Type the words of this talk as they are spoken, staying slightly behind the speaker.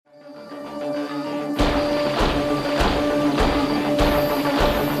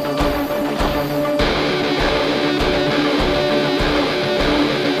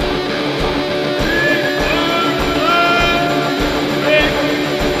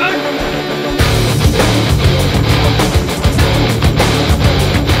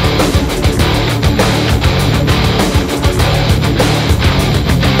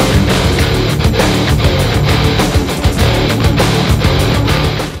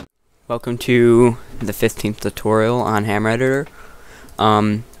Welcome to the 15th tutorial on Hammer Editor.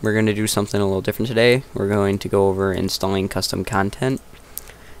 We're going to do something a little different today. We're going to go over installing custom content.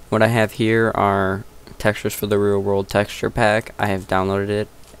 What I have here are textures for the real world texture pack. I have downloaded it.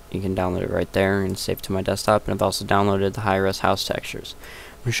 You can download it right there and save it to my desktop. And I've also downloaded the high-res house textures.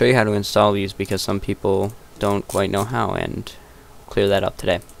 I'm going to show you how to install these because some people don't quite know how, and clear that up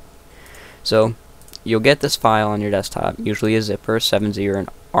today. So you'll get this file on your desktop, usually a zipper, 7-zip, or an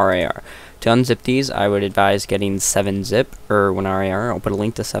RAR. To unzip these, I would advise getting 7-zip or one RAR. I'll put a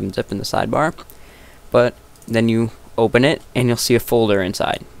link to 7-zip in the sidebar. But then you open it and you'll see a folder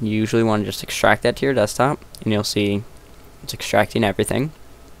inside. You usually want to just extract that to your desktop, and you'll see it's extracting everything.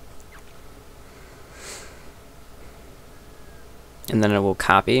 And then it will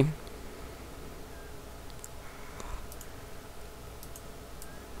copy.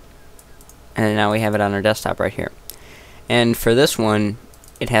 And now we have it on our desktop right here. And for this one,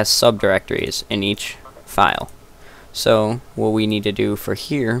 it has subdirectories in each file. So what we need to do for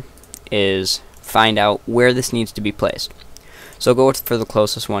here is find out where this needs to be placed. So go for the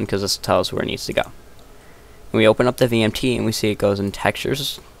closest one because this will tell us where it needs to go. And we open up the VMT and we see it goes in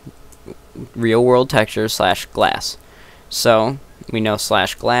textures, real world textures / glass. So we know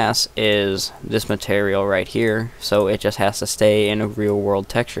 / glass is this material right here, so it just has to stay in a real world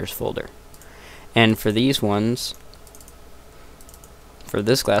textures folder. And for these ones, for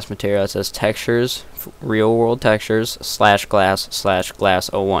this glass material, it says textures, real world textures / glass /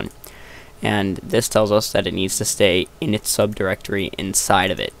 glass01. And this tells us that it needs to stay in its subdirectory inside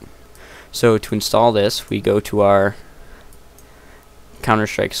of it. So to install this, we go to our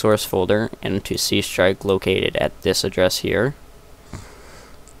Counter-Strike source folder and to C-Strike located at this address here.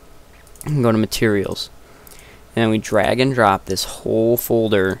 And go to materials. And then we drag and drop this whole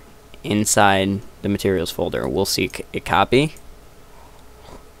folder inside the materials folder. We'll see a copy.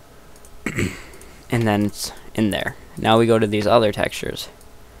 And then it's in there. Now we go to these other textures.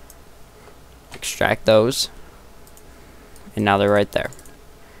 Extract those. And now they're right there.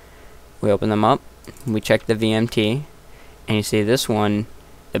 We open them up. We check the VMT. And you see this one,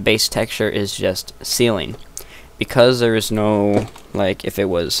 the base texture is just ceiling. Because there is no, like if it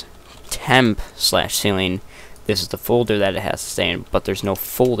was temp / ceiling, this is the folder that it has to stay in, but there's no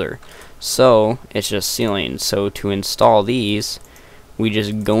folder. So it's just ceiling. So to install these, we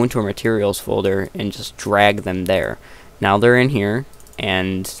just go into our materials folder and just drag them there. Now they're in here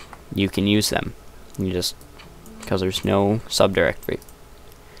and you can use them. You just, because there's no subdirectory.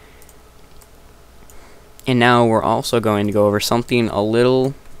 And now we're also going to go over something a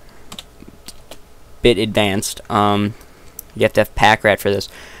little bit advanced. You have to have pakrat for this.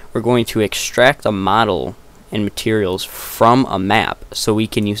 We're going to extract a model and materials from a map so we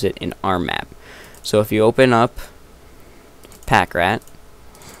can use it in our map. So if you open up pakrat,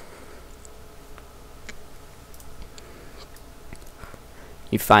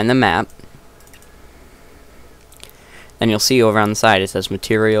 you find the map, and you'll see over on the side it says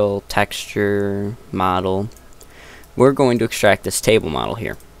material, texture, model. We're going to extract this table model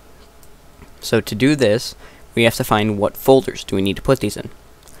here. So to do this, we have to find what folders do we need to put these in.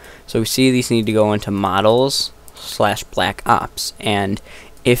 So we see these need to go into models / black ops, and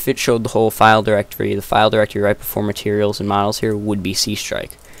if it showed the whole file directory, the file directory right before materials and models here would be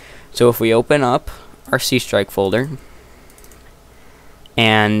C-Strike. So if we open up our C-Strike folder,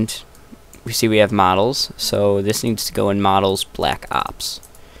 and we see we have models, so this needs to go in models black ops.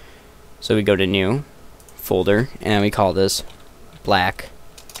 So we go to new folder and we call this black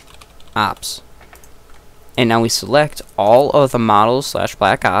ops. And now we select all of the models /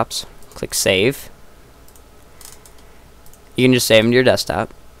 black ops, click save. You can just save them to your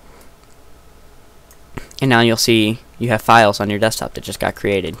desktop. And now you'll see you have files on your desktop that just got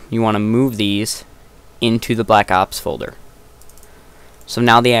created. You want to move these into the black ops folder. So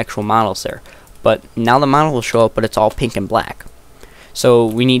now the actual model's there. But now the model will show up, but it's all pink and black. So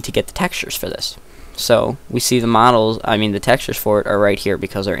we need to get the textures for this. So we see the models, the textures for it are right here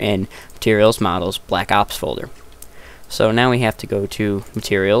because they're in materials, models, black ops folder. So now we have to go to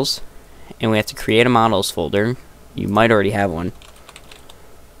materials and we have to create a models folder. You might already have one.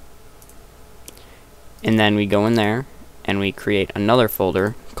 And then we go in there and we create another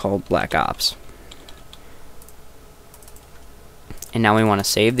folder called black ops. And now we want to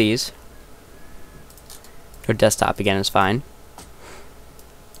save these. Your desktop again is fine.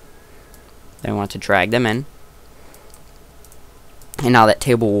 Then we want to drag them in. And now that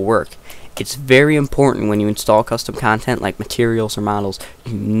table will work. It's very important when you install custom content like materials or models,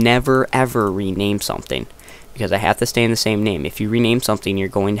 you never ever rename something, because I have to stay in the same name. If you rename something, you're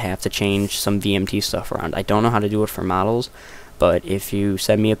going to have to change some VMT stuff around. I don't know how to do it for models, but if you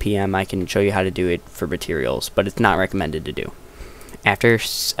send me a PM, I can show you how to do it for materials, but it's not recommended to do. After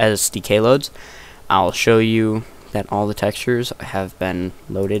SDK loads, I'll show you that all the textures have been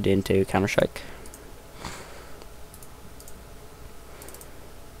loaded into Counter-Strike.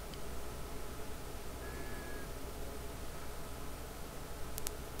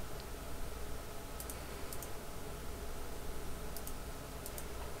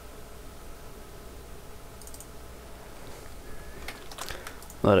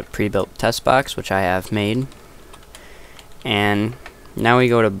 Load a pre-built test box, which I have made, and now we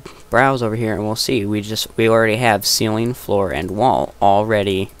go to browse over here and we'll see we already have ceiling, floor, and wall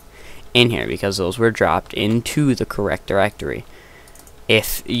already in here because those were dropped into the correct directory.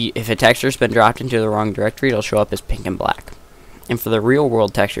 If a texture's been dropped into the wrong directory, it'll show up as pink and black. And for the real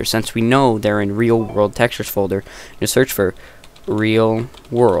world texture, since we know they're in real world textures folder, you search for real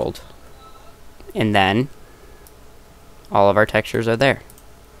world, and then all of our textures are there.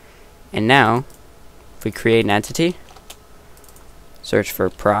 And now, if we create an entity, search for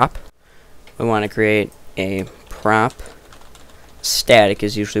prop, we want to create a prop. Static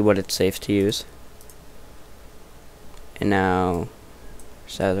is usually what it's safe to use. And now,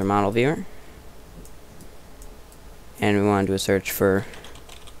 set our model viewer. And we want to do a search for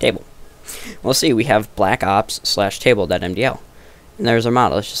table. We'll see, we have black ops / table.mdl. And there's our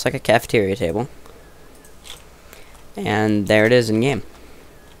model. It's just like a cafeteria table. And there it is in game.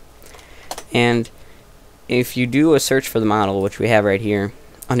 And if you do a search for the model, which we have right here,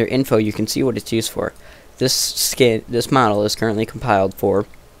 under info you can see what it's used for. This model is currently compiled for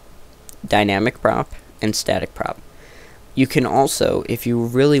dynamic prop and static prop. You can also, if you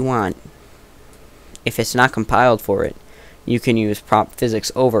really want, if it's not compiled for it, you can use prop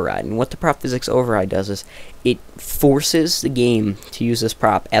physics override. And what the prop physics override does is it forces the game to use this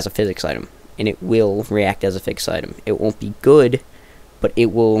prop as a physics item, and it will react as a physics item. It won't be good, but it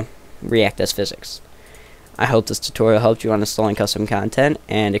will react as physics. I hope this tutorial helped you on installing custom content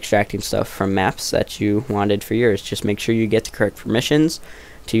and extracting stuff from maps that you wanted for yours. Just make sure you get the correct permissions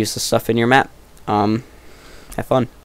to use the stuff in your map. Have fun.